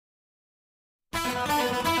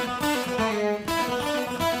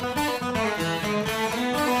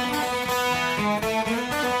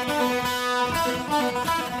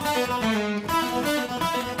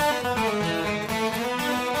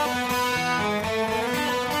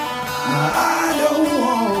I don't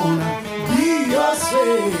wanna be your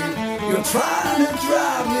slave. You're trying to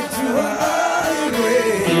drive me to a early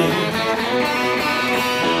grave.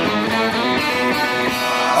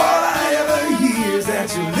 All I ever hear is that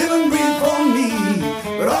you live and breathe for me,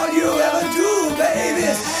 but all you ever do, baby,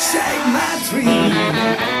 is shake my tree.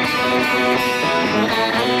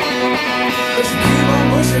 But you keep on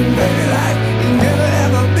pushing, baby, like you've never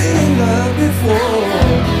ever been in love before.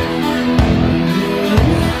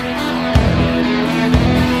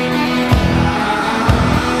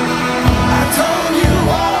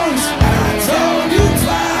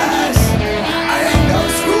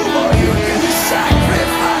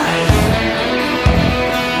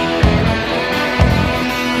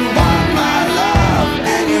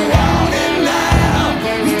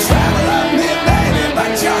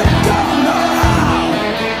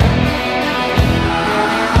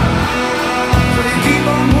 Keep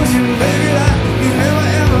on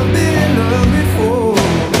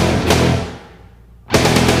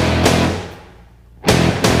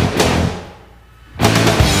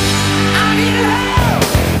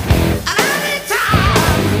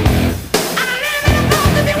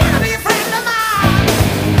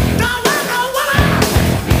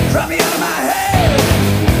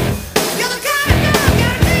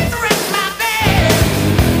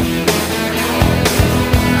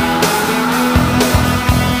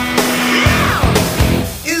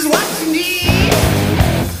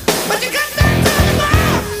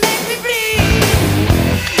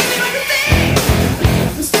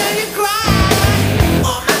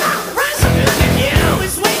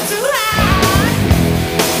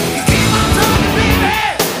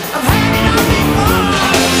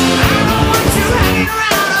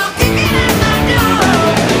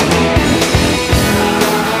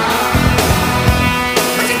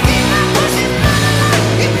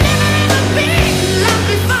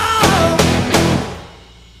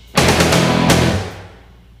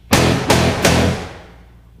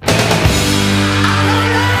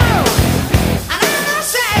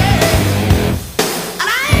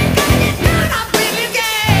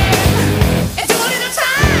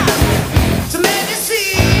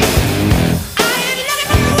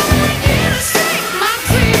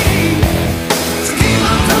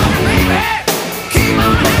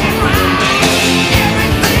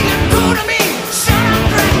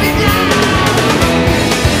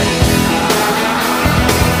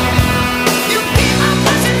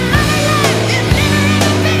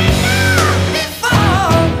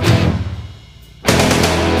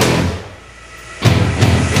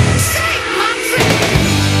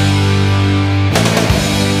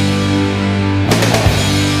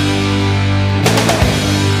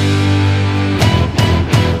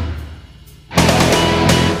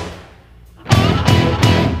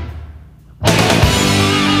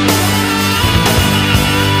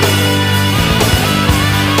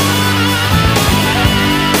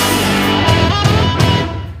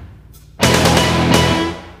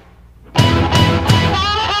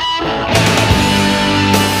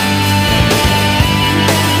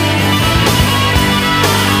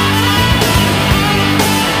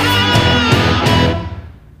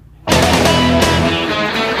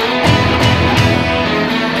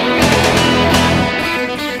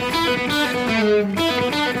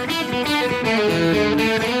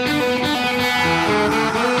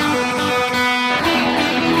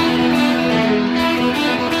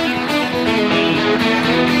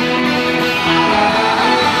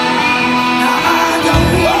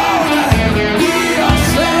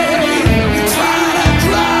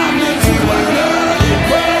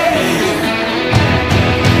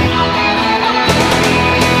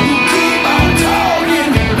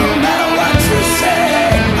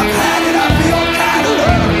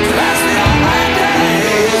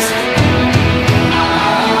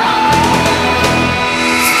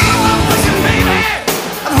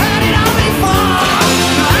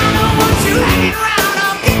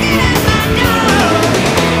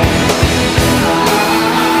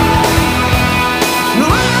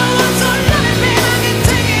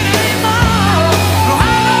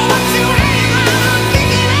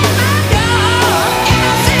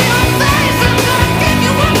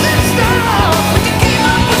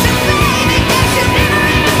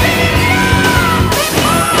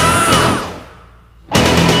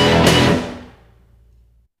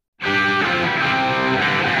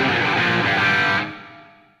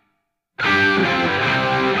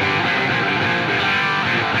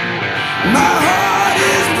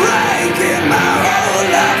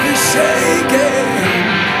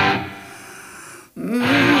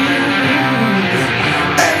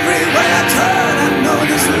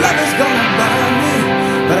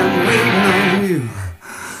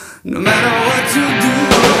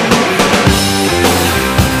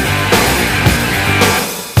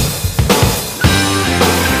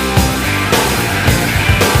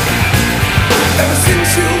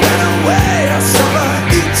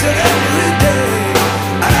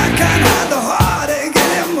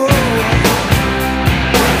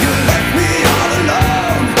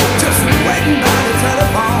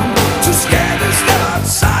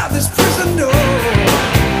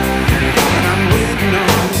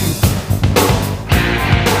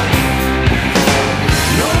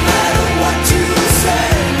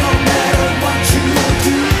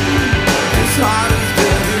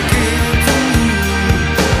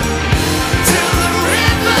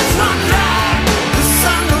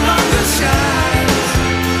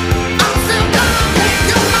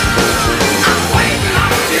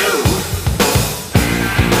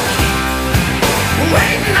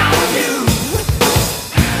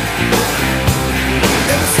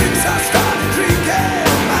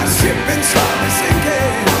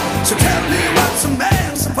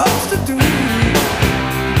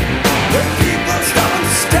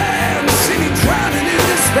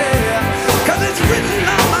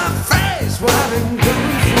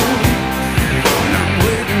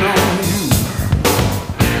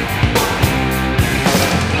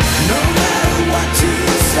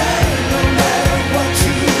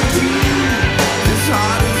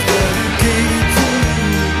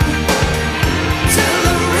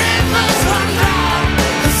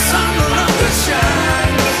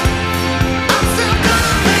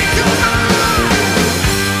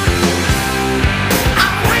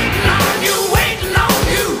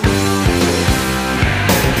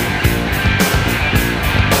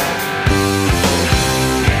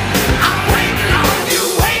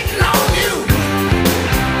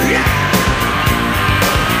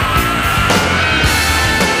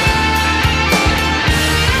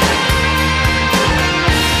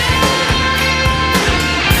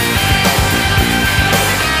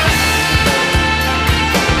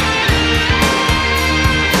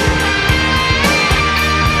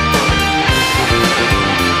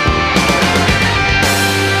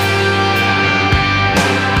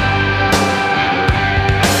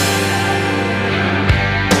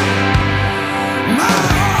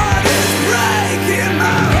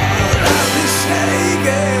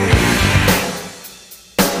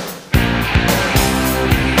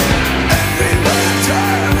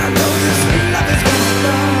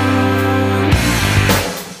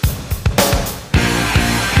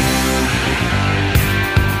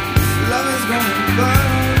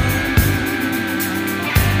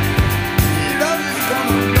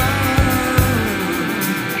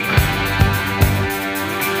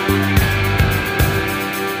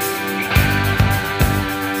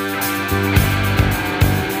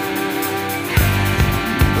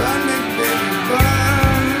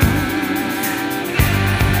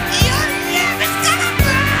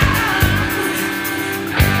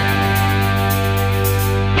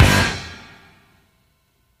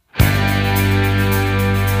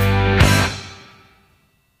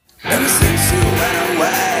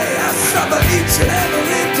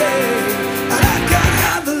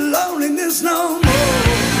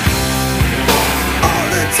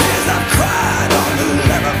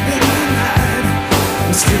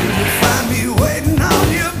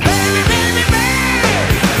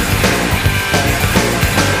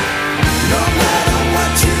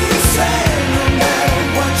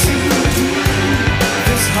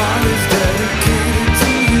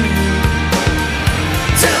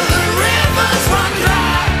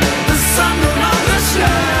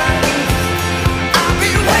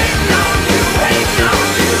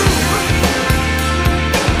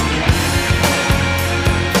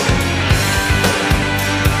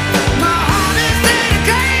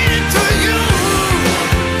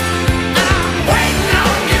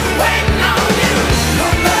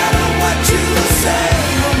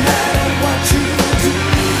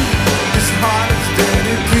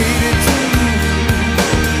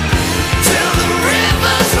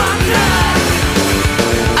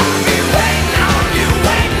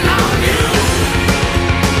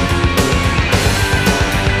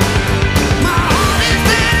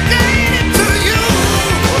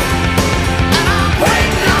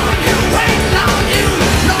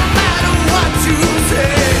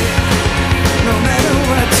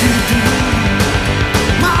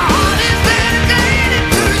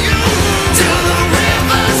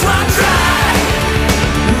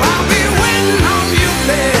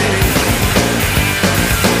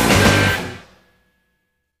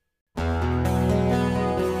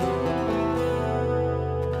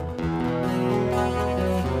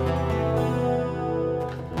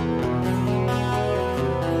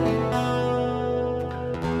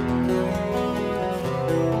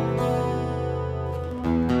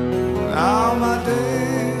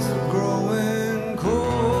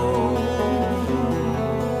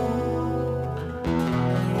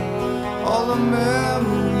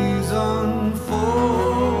memories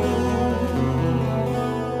unfold,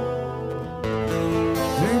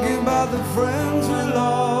 thinking about the friends we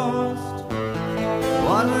lost,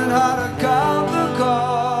 wondering how to count the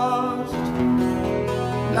cost.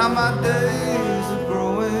 Now my days are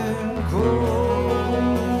growing cold.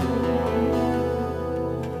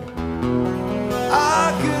 I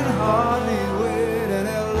can hardly wait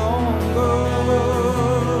any longer.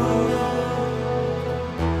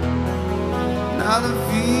 Now the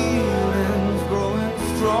feeling's growing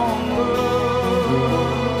stronger,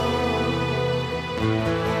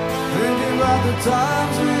 thinking about the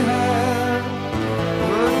times we had,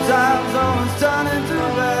 good times always turn into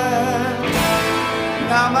bad.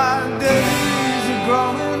 Now my days are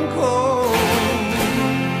growing cold.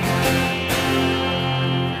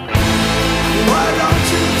 Why don't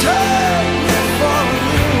you take me for a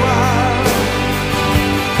little while?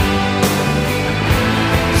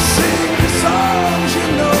 Sing the songs you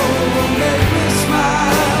know will make me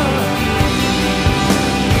smile.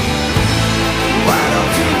 Why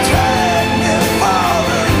don't you take me for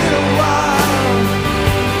a little while?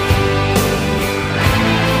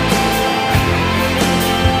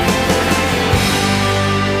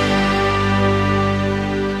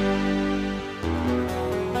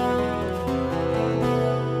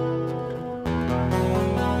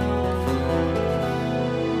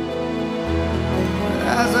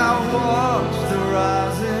 As I watch the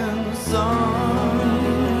rising sun,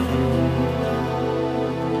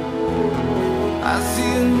 I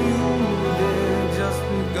see a new day just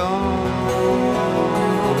begun,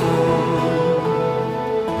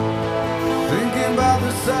 thinking about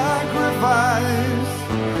the sacrifice,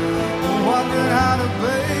 wondering how to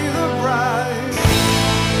pay the price.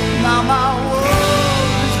 Now my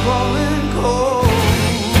world is growing cold.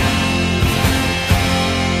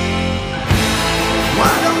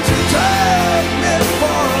 Why don't you take me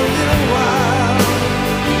for a little while?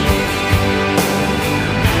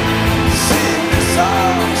 Sing the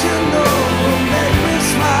songs you know will make me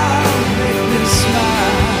smile, make me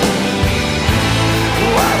smile.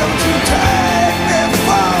 Why don't you take me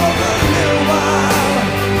for a little while?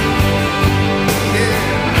 Yeah.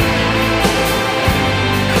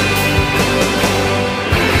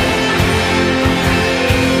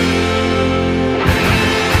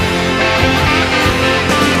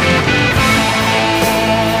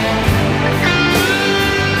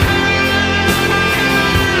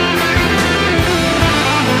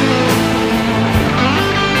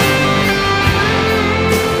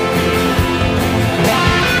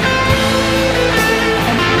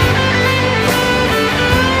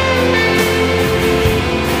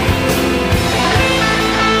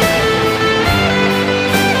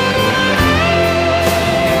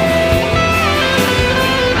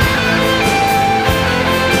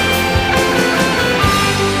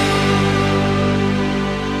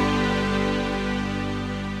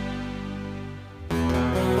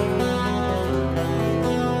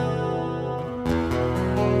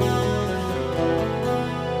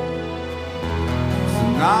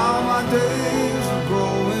 Now my days are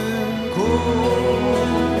growing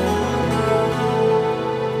cold.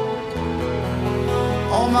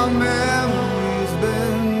 All my memories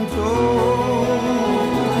been told,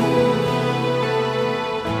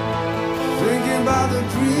 thinking about the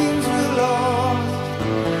dreams we lost,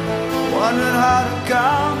 wondering how to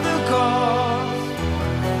count the cost.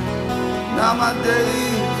 Now my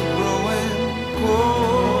days are growing cold.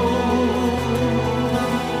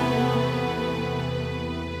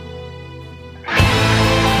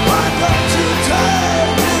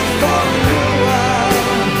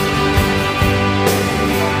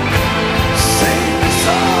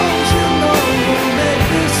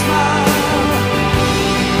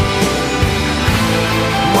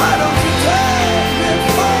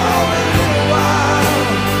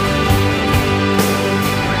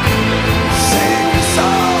 Sing the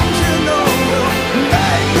song.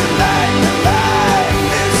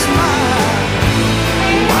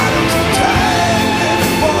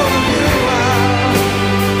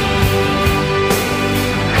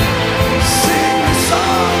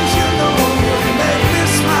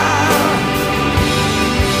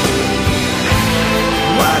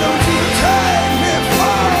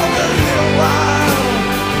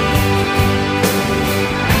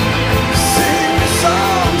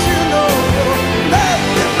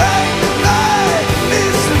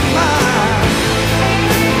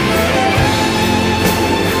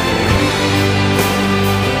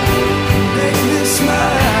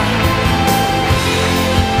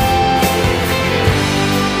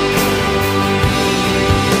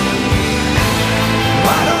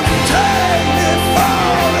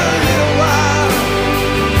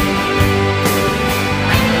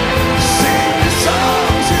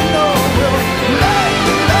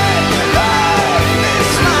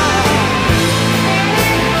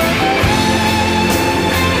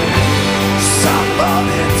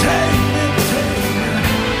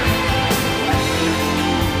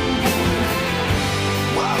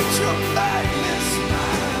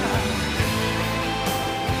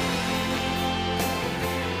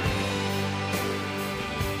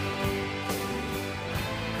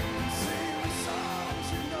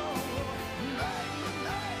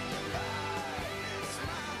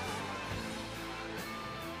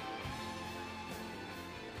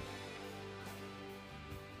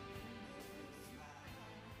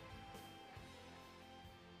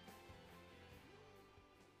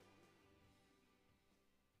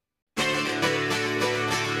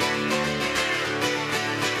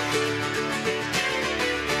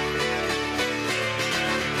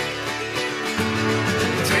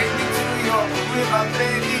 river,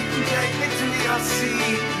 baby, take me to your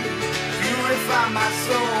sea. Purify my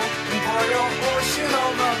soul and pour your ocean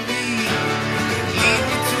over me. Lead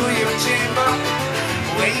me to your chamber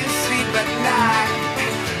where you sleep at night.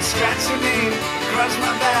 Scratch your name across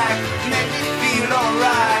my back, make me feel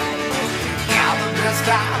alright. You're the best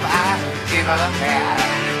time I've ever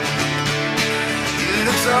had. You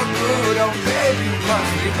look so good, oh baby, you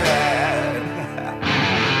must be bad.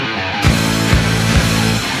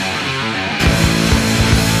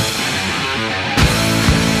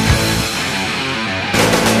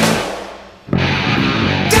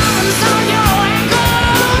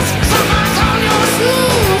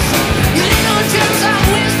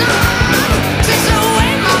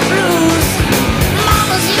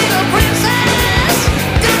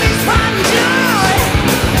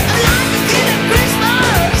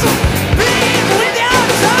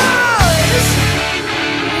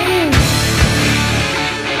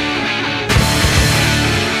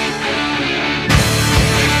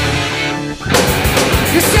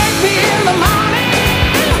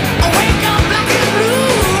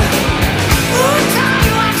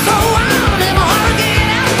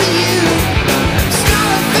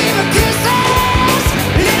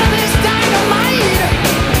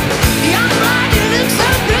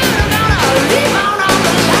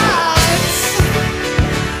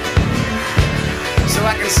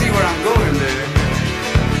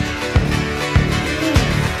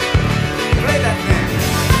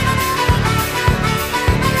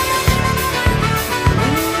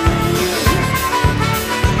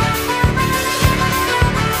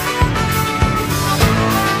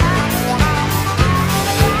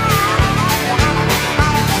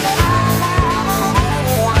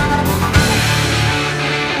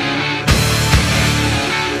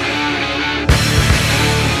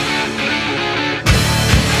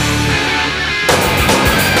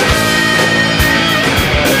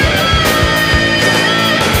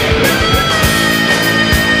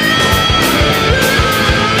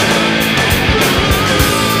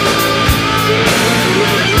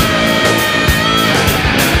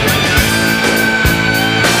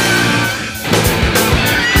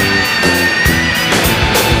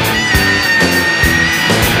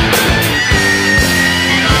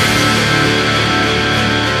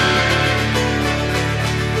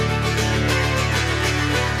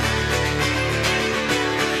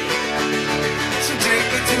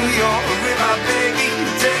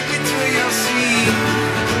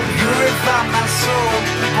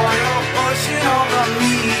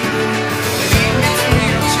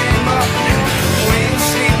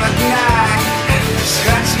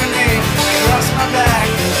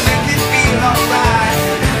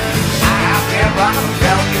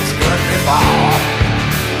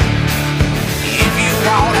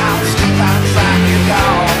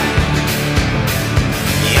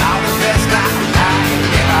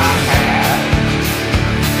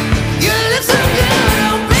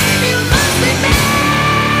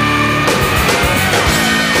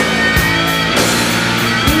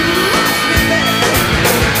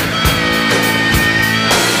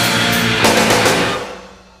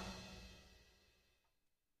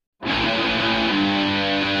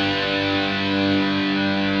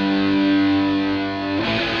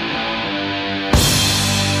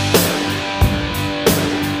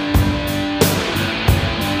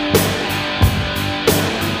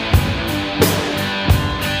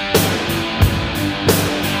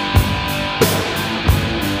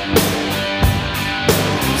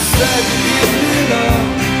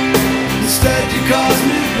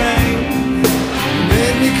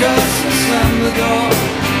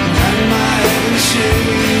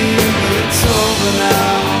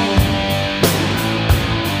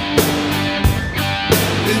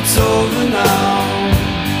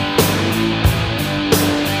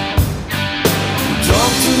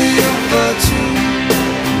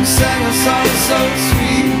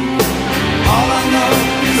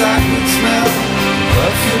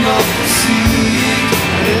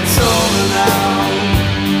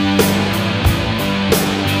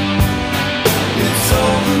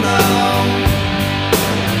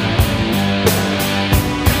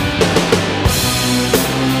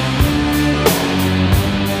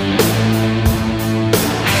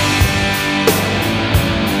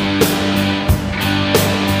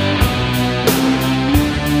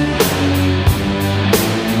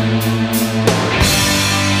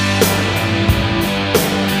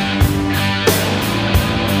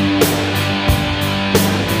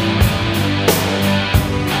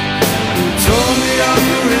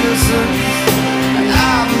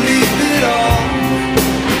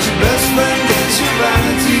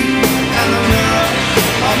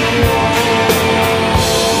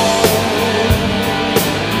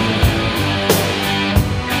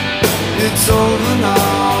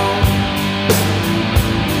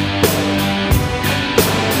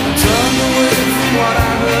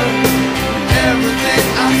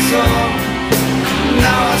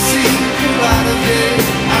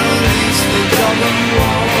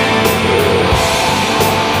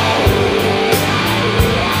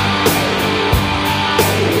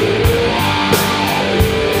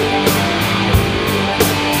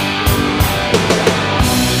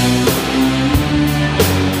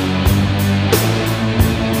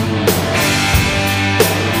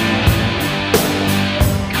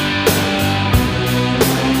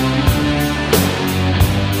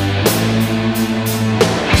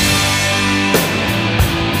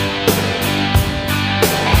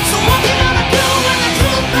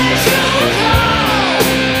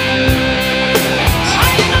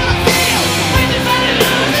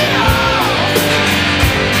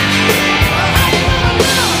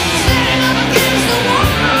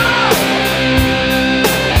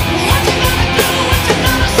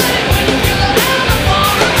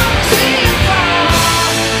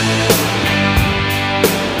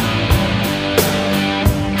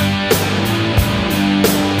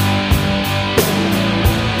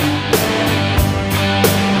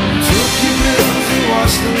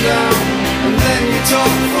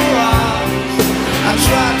 talk for hours. I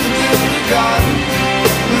tried to build a garden,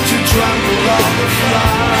 but you trampled all the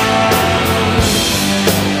flowers.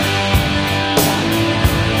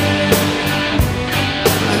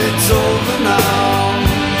 And it's over now.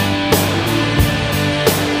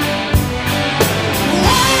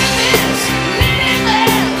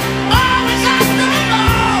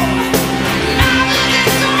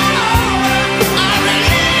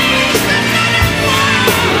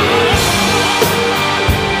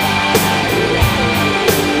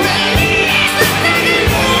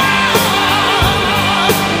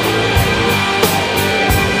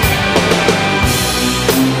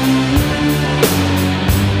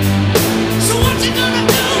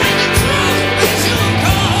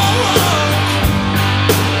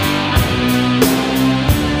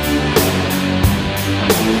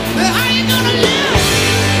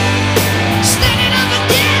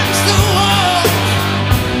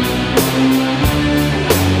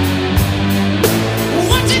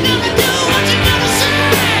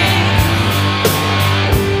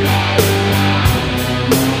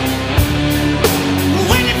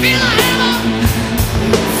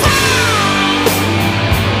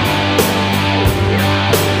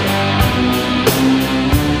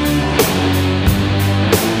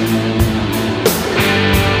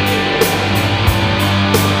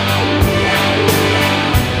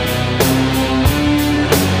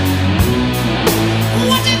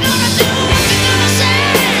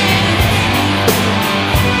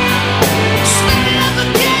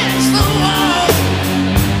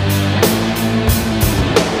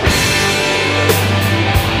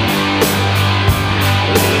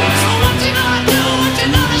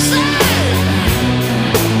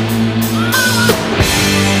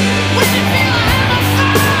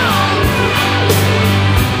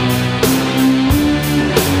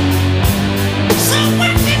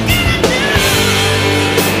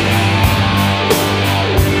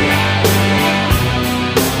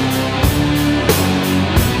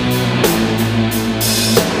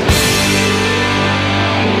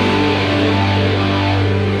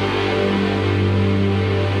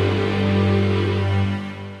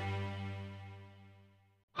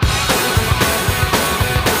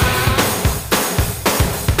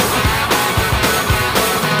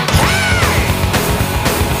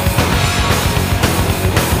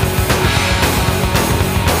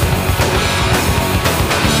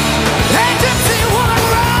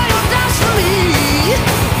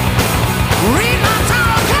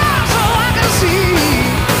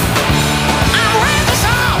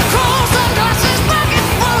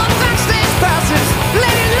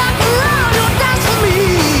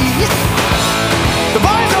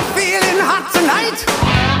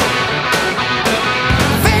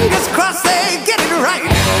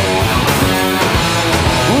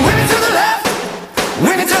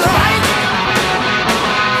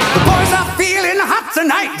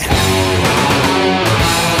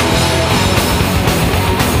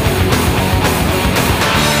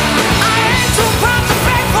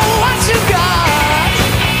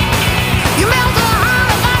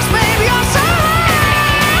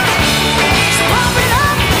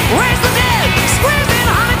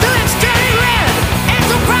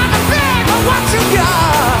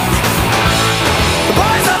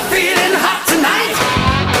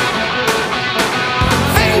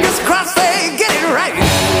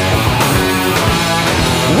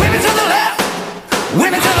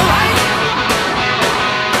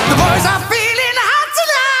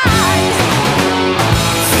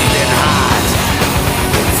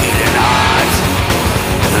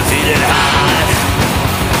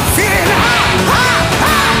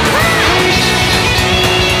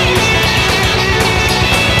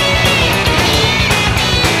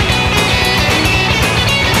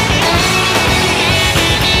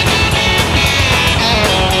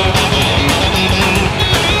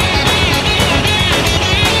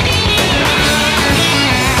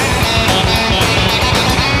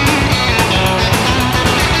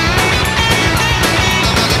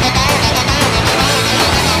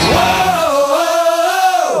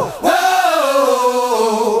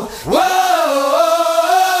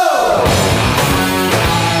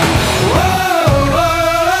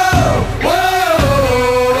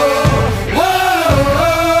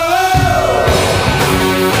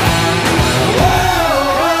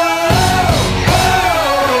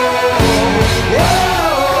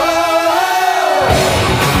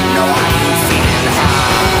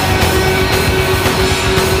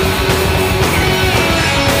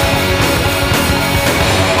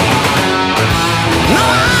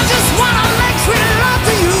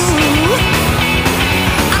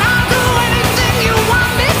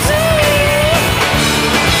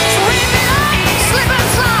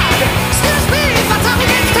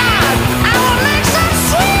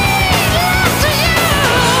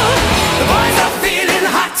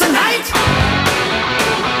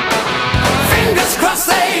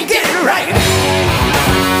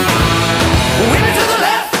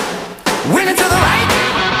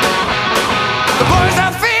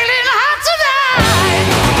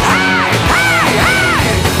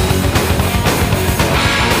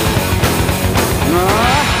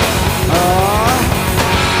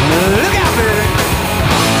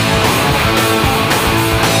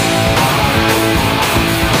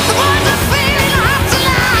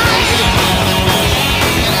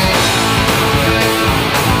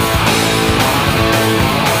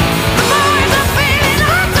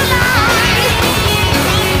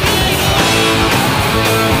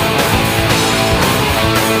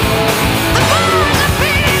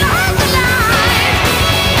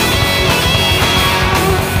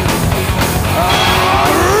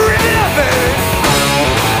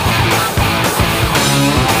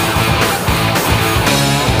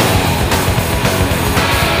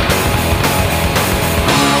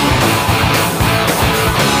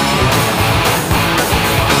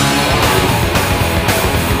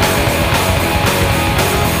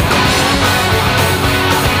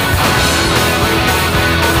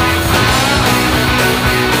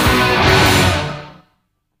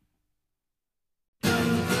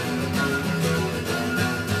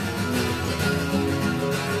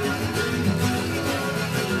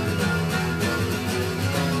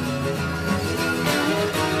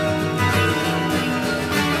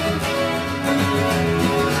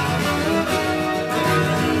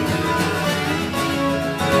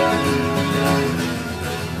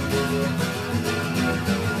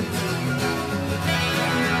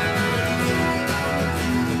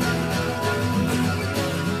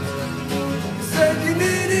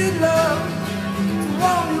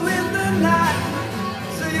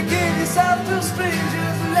 yourself to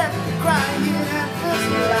strangers, left you crying at this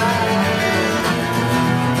light.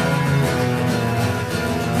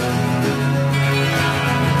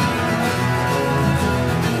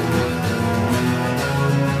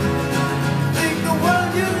 Think the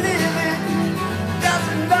world you live in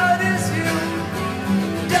doesn't notice you.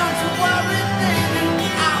 Don't you worry, baby,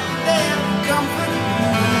 out there to comfort you.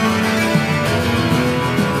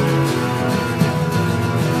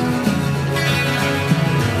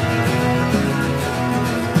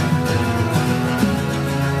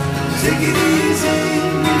 Take it easy,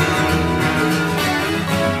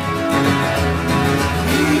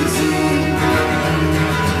 easy,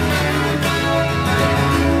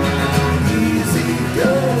 easy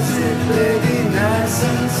does it, baby, nice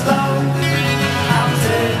and slow. I'll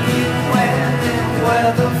take you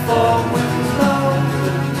where the four winds blow.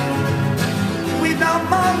 We no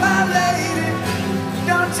more, my lady,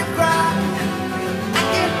 don't you cry. I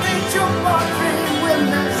can paint your portrait with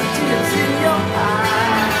nice tears in your eyes.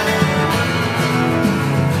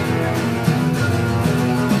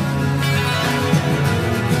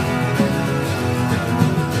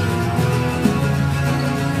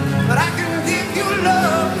 But I can give you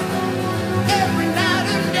love every night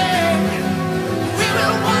and day. We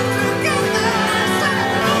will walk together, so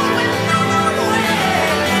we know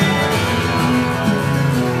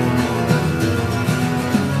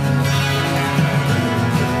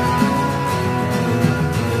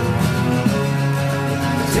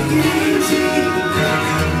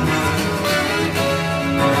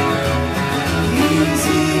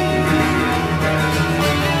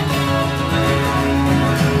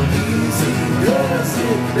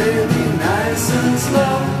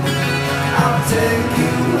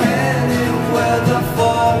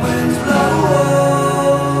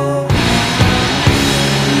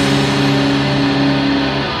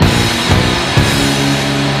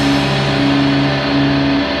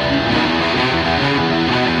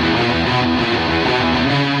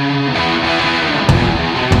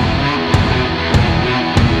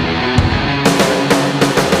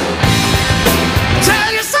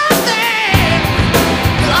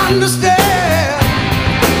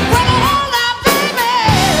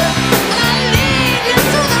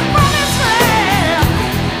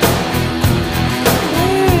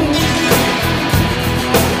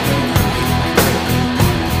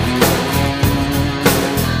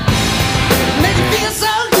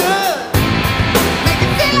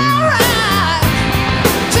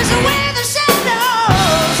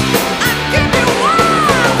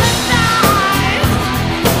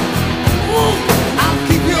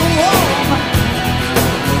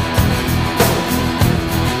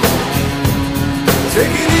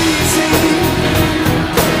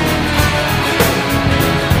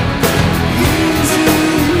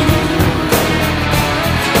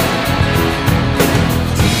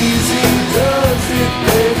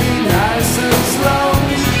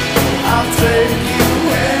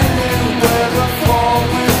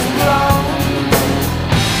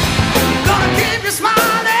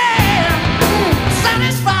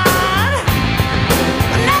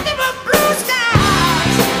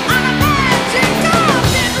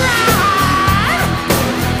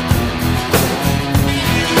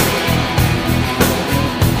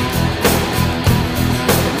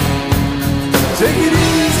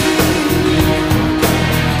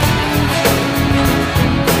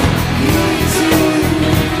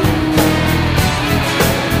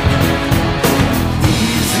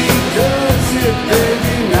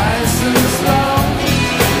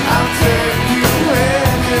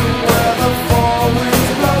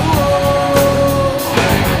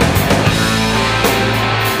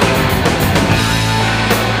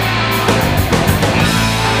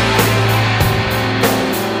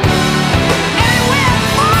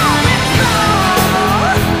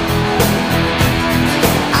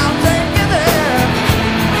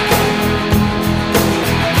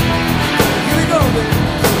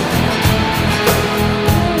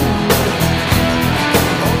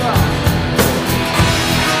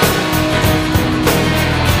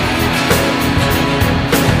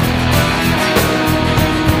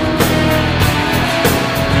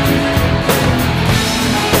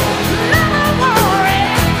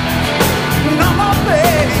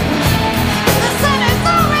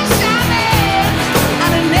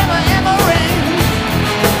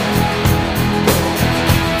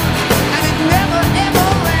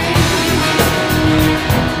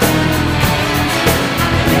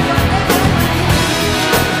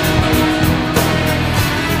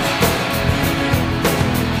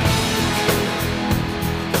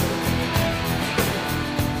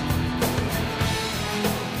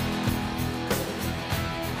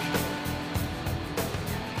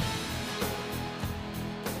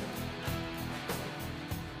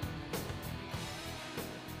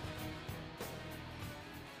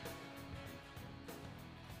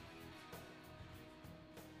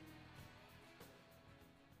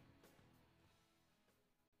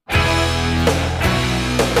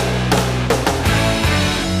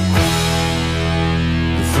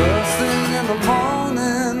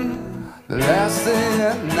last thing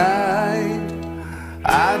at night.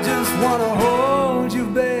 I just wanna hold you,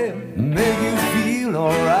 babe, make you feel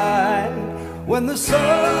alright. When the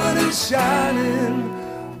sun is shining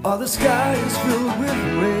or the sky is filled with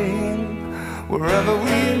rain, wherever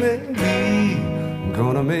we may be, I'm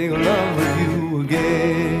gonna make love with you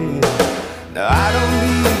again. Now I don't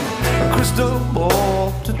need a crystal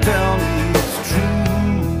ball to tell me it's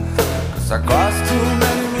true, 'cause I crossed too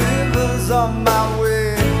many rivers on my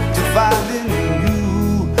way to finding you.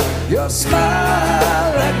 Your smile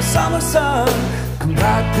like a summer sun, come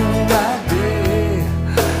right through my day.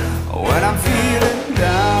 When I'm feeling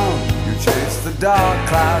down, you chase the dark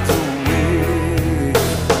clouds away.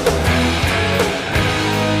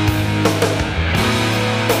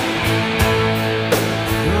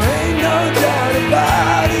 There ain't no doubt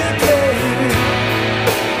about it, baby.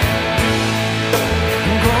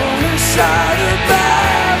 I'm gonna shout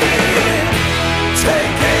about it.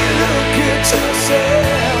 Take a look at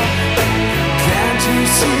yourself. Can't you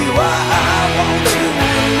see why I want you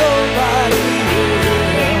and nobody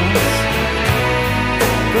else?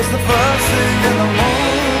 'Cause the first thing in the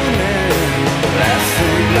morning, last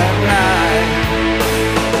thing at night,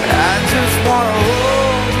 I just wanna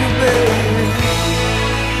hold you, baby,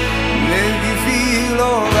 make you feel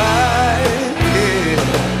alright, yeah.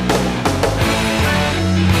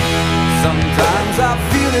 Sometimes I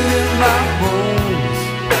feel it in my bones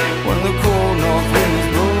when the cold north winds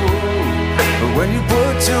blow, but when you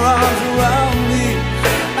put your arms around me,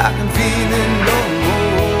 I can feel it no more.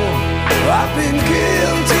 I've been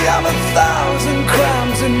guilty of 1,000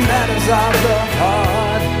 crimes and matters of the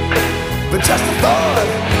heart, but just the thought of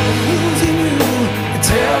losing you, it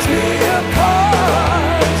tears me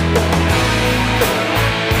apart.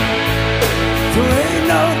 There ain't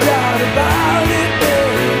no doubt about it,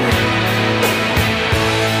 baby.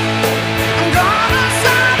 I'm gonna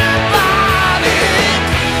shout about it.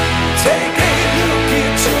 Take a look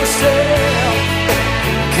at yourself.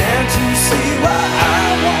 Can't you see why I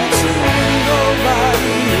want you and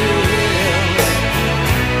nobody else?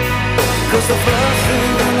 'Cause the first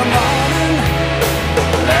thing in the morning,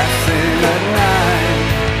 last thing at night,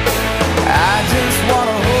 I just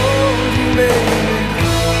wanna hold you, baby,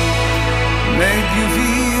 make you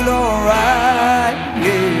feel alright,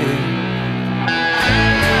 yeah.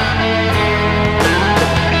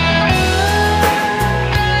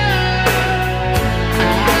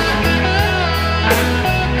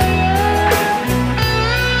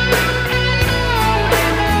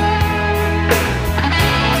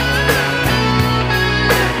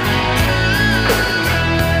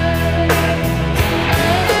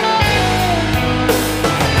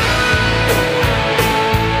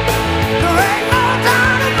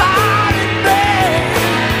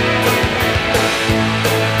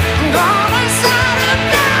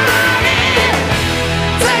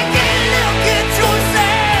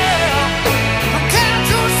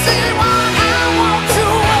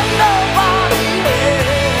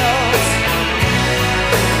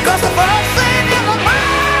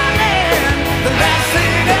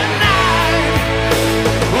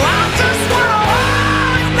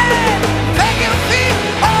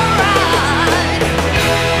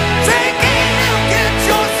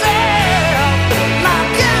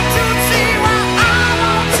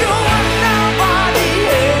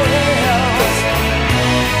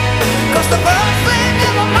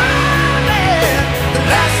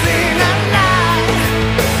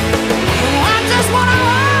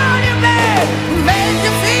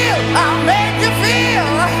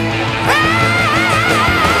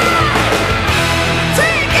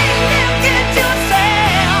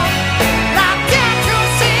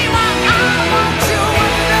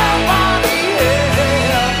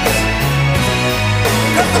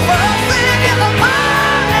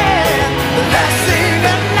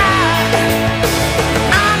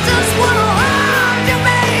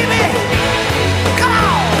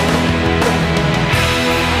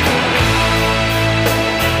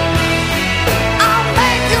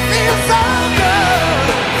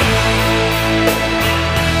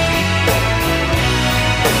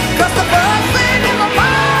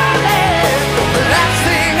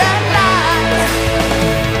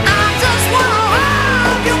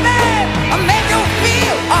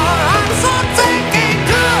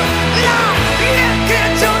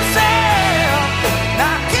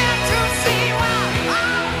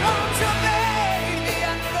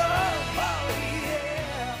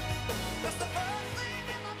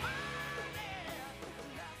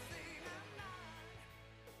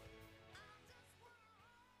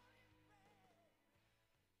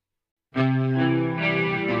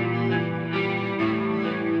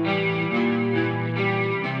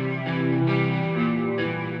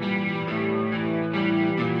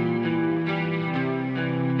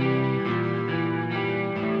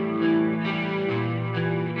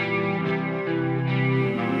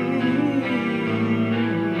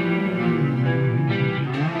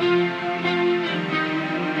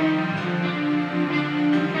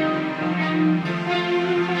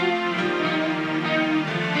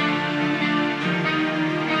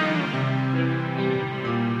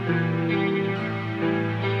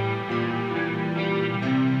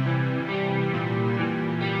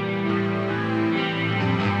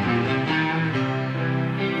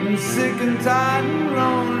 and tired and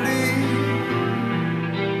lonely.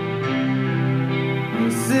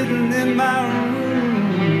 I'm sitting in my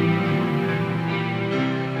room,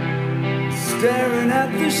 staring at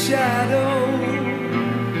the shadows,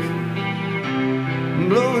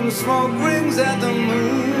 blowing smoke rings at the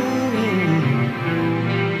moon.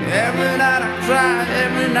 Every night I cry,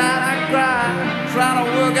 every night I cry, trying to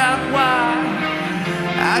work out why.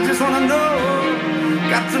 I just wanna know,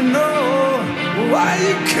 got to know, why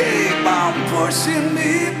you keep on pushing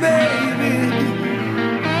me, baby.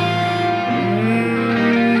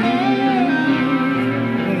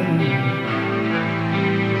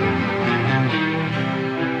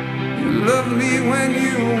 You love me when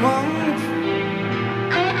you want,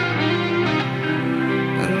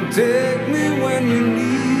 and take me when you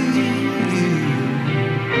need.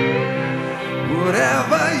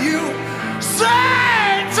 Whatever you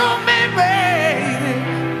say to me, baby,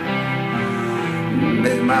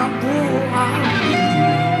 make my poor heart bleed.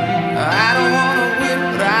 I don't wanna win,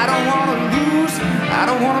 but I don't wanna lose. I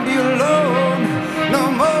don't wanna be alone no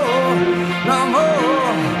more, no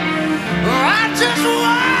more. I just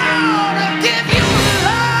wanna give you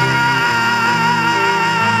love.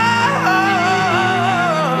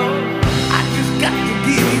 I just got to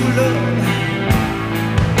give you love.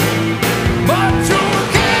 But you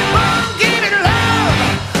keep on giving love.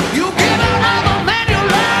 You give another man your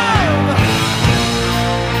love.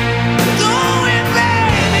 Do it,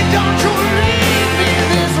 baby, don't you leave me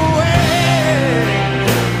this way.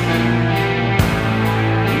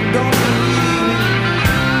 Don't you leave me.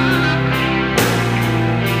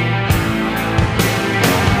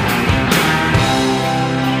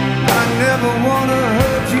 I never wanna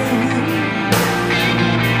hurt you,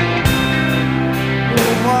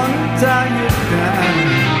 or wanna tie you down.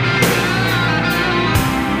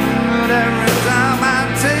 But every time I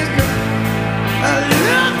take a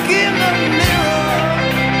look in the mirror,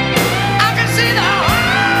 I can see the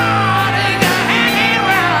heartache hanging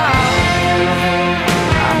around.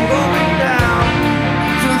 I'm going down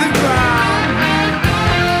to the ground.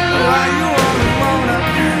 Why you always wanna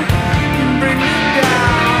bring me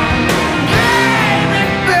down? Baby,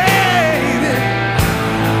 baby,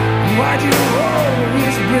 why'd you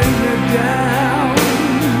always bring me down?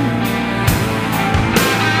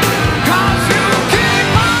 'Cause you keep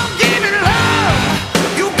on giving love.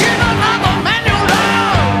 You give another man your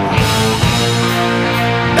love.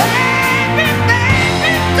 Baby,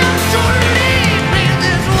 baby, don't you leave me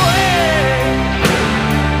this way.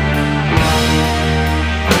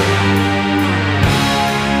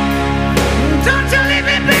 Don't you leave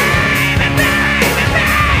me, baby, baby,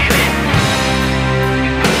 baby.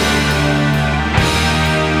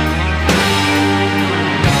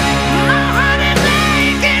 My heart is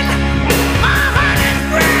aching, my heart is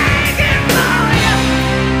breaking for you.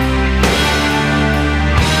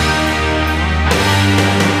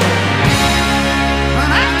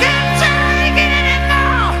 And I can't take it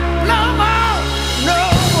anymore, no more, no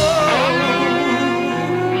more.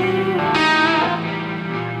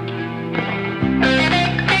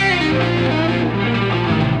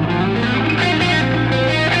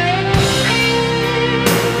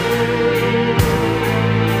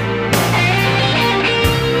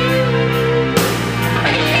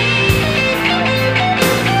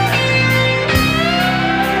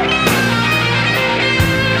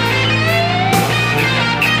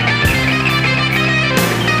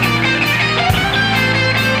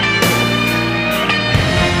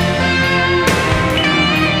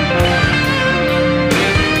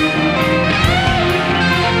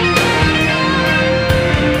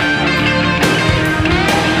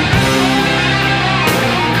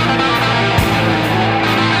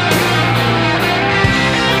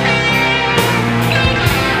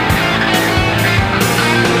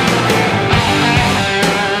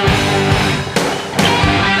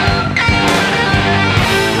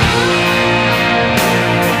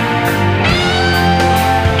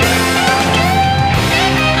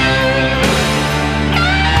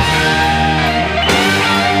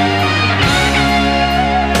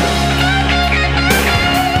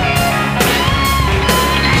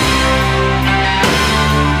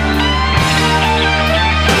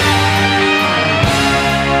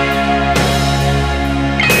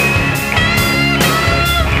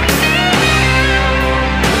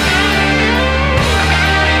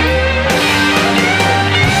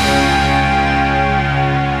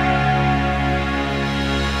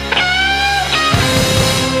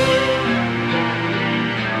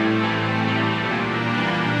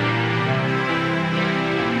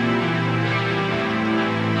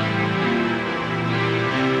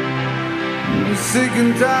 I'm sick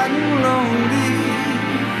and tired and lonely.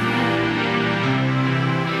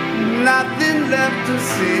 nothing left to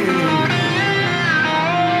see.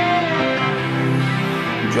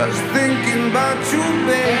 Just thinking about you,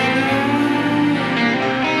 baby,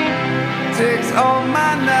 takes all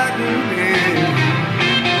my night and day.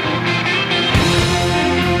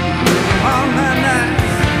 All my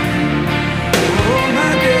nights, all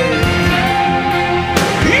my days.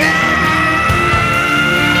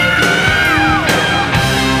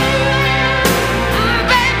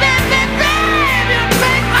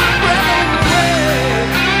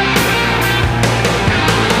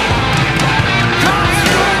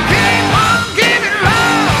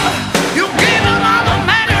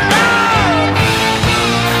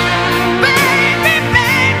 Baby,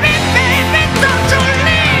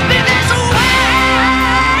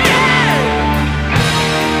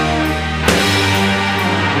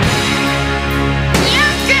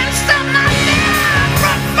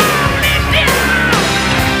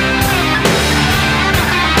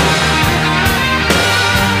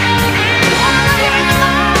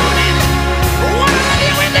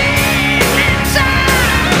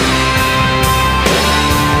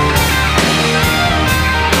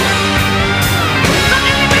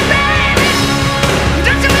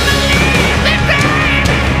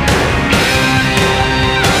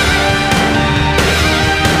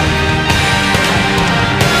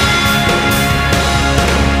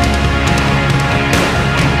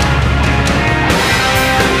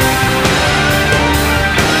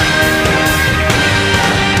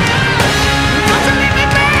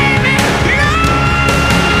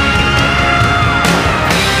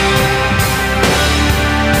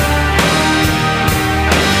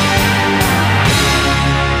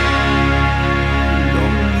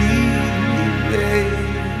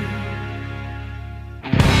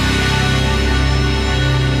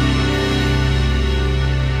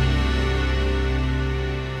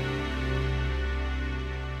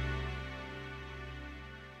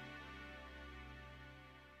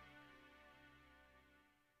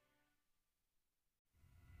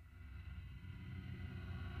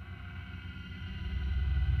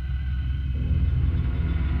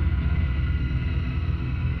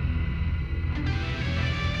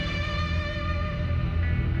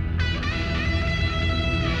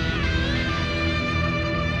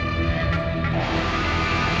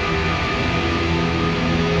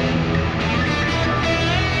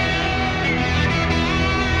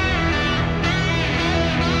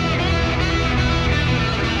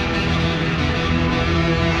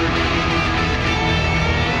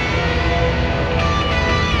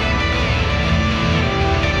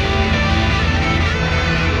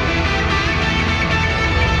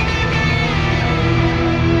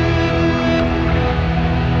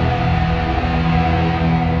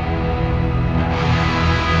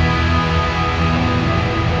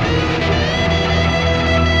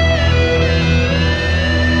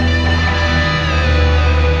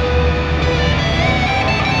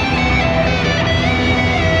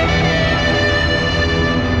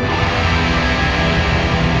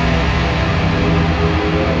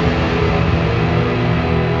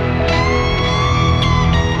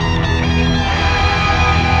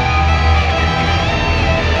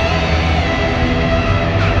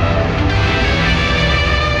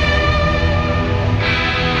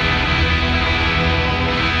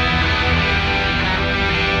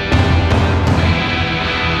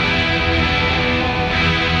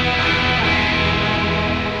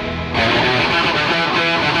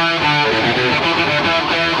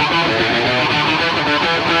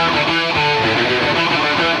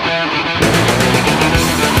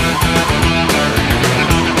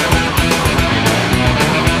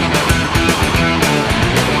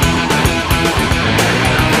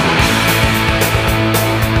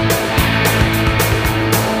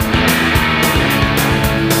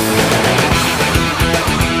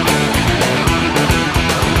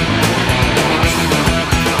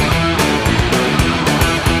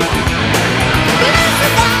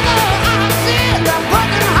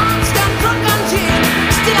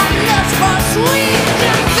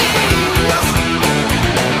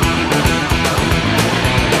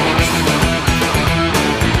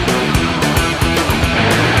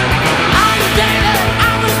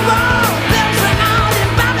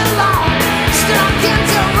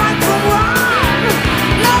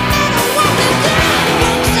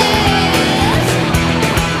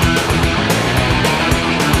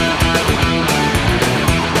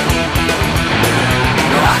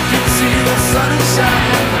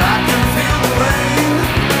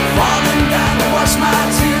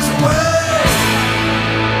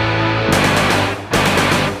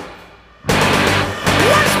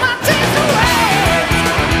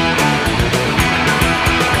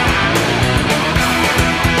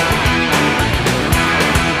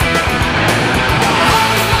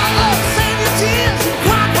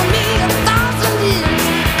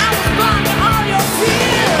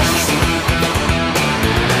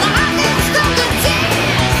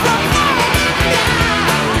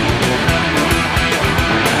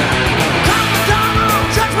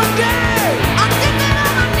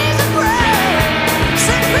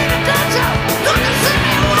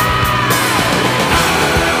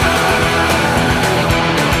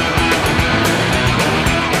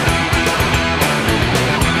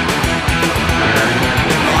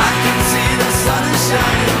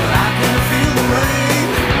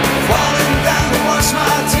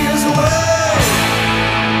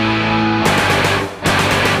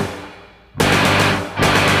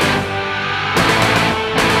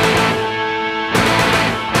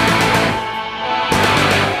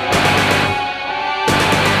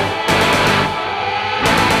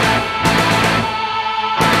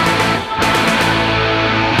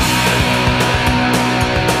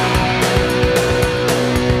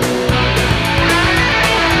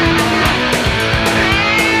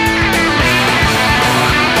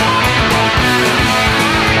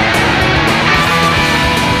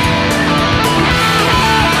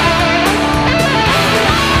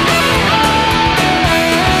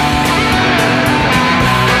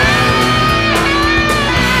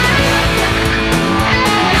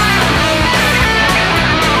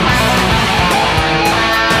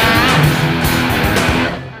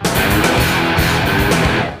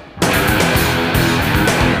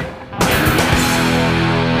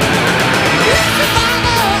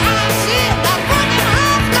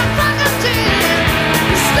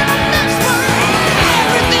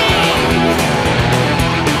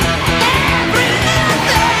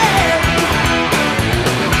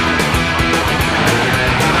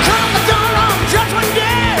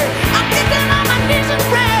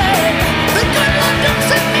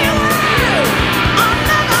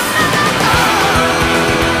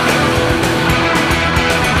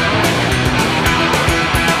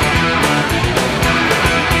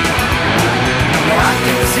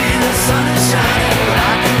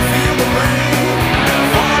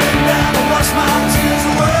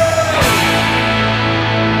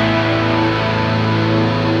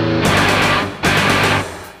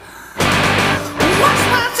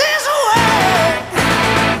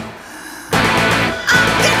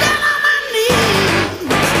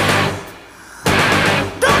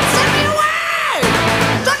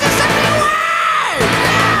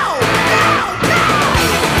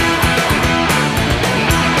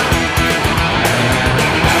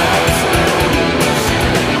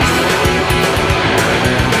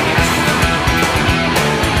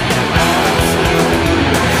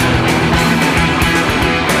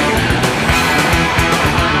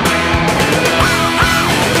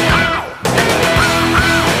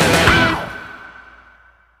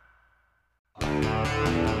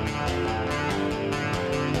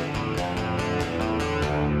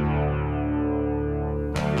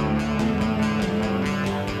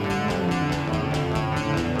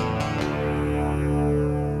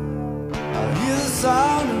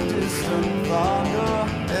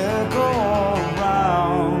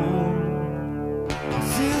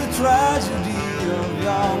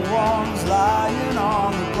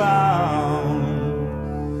 ground.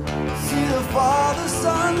 See the fathers,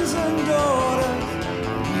 sons and daughters,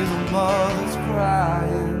 hear the mothers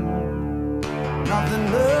crying. Nothing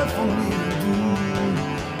left for me to do,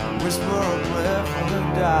 whisper a prayer for the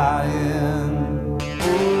dying.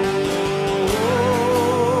 Oh,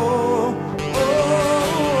 oh,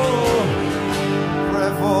 oh,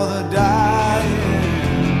 pray for the dying.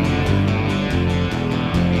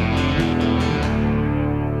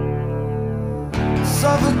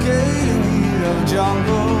 Suffocating heat of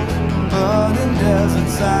jungle, burning desert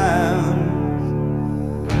sands,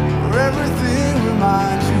 where everything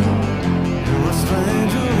reminds you you're a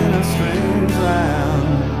stranger in a strange land.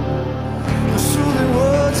 The soothing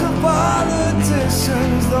words of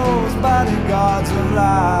politicians, those bodyguards of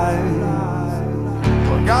lies,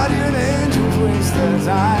 where guardian angels waste their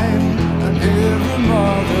time and every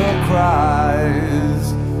mother cries.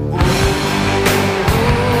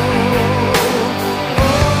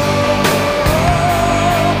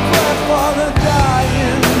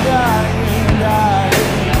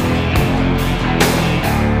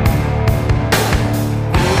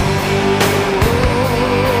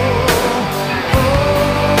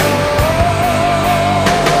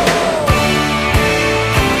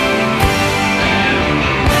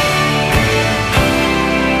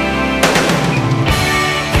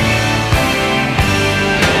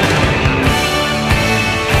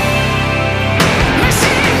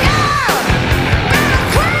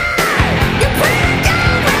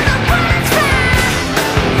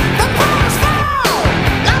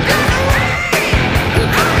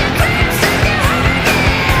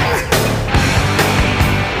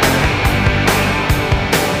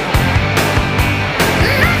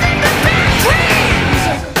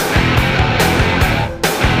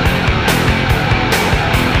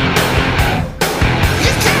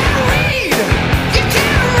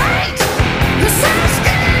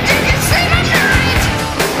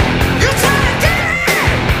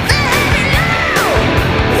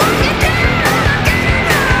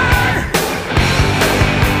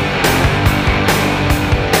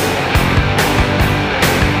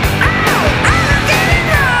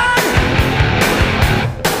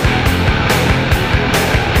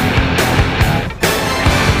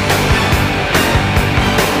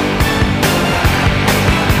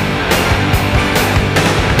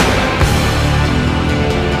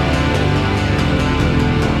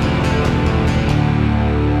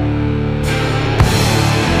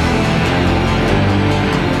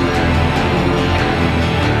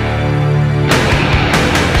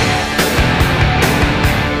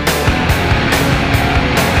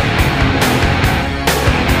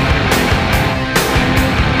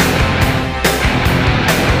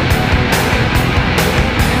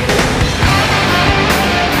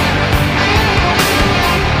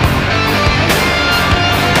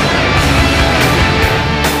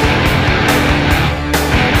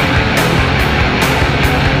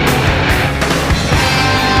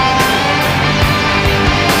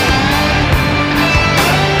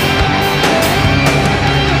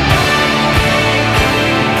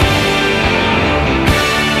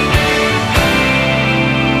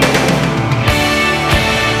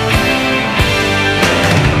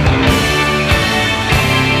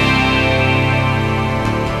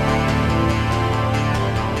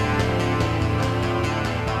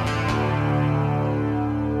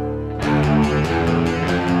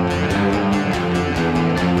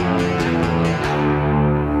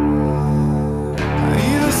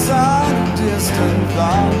 Distant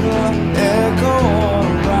thunder